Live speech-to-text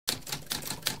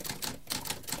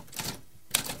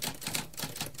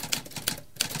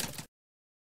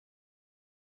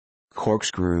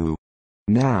Corkscrew.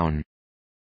 Noun.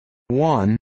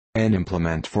 1. An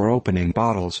implement for opening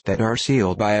bottles that are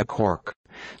sealed by a cork,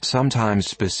 sometimes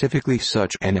specifically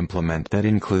such an implement that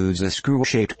includes a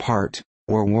screw-shaped part,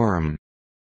 or worm.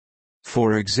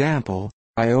 For example,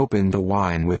 I opened the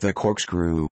wine with a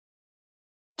corkscrew.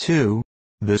 2.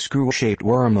 The screw-shaped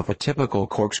worm of a typical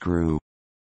corkscrew.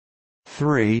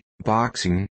 3.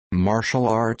 Boxing, martial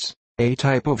arts, a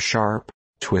type of sharp,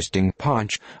 twisting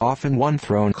punch, often one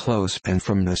thrown close and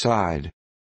from the side.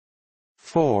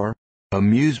 4.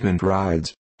 Amusement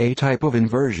rides, a type of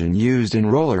inversion used in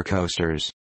roller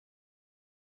coasters.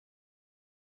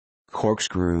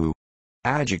 Corkscrew.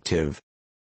 Adjective.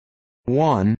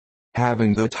 1.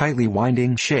 Having the tightly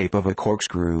winding shape of a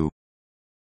corkscrew.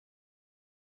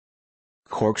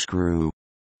 Corkscrew.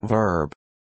 Verb.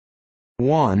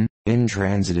 1.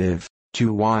 Intransitive,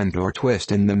 to wind or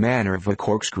twist in the manner of a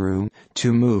corkscrew,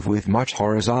 to move with much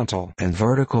horizontal and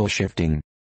vertical shifting.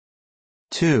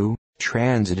 2.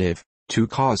 Transitive, to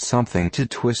cause something to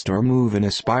twist or move in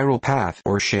a spiral path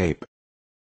or shape.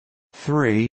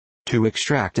 3. To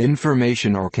extract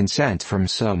information or consent from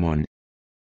someone,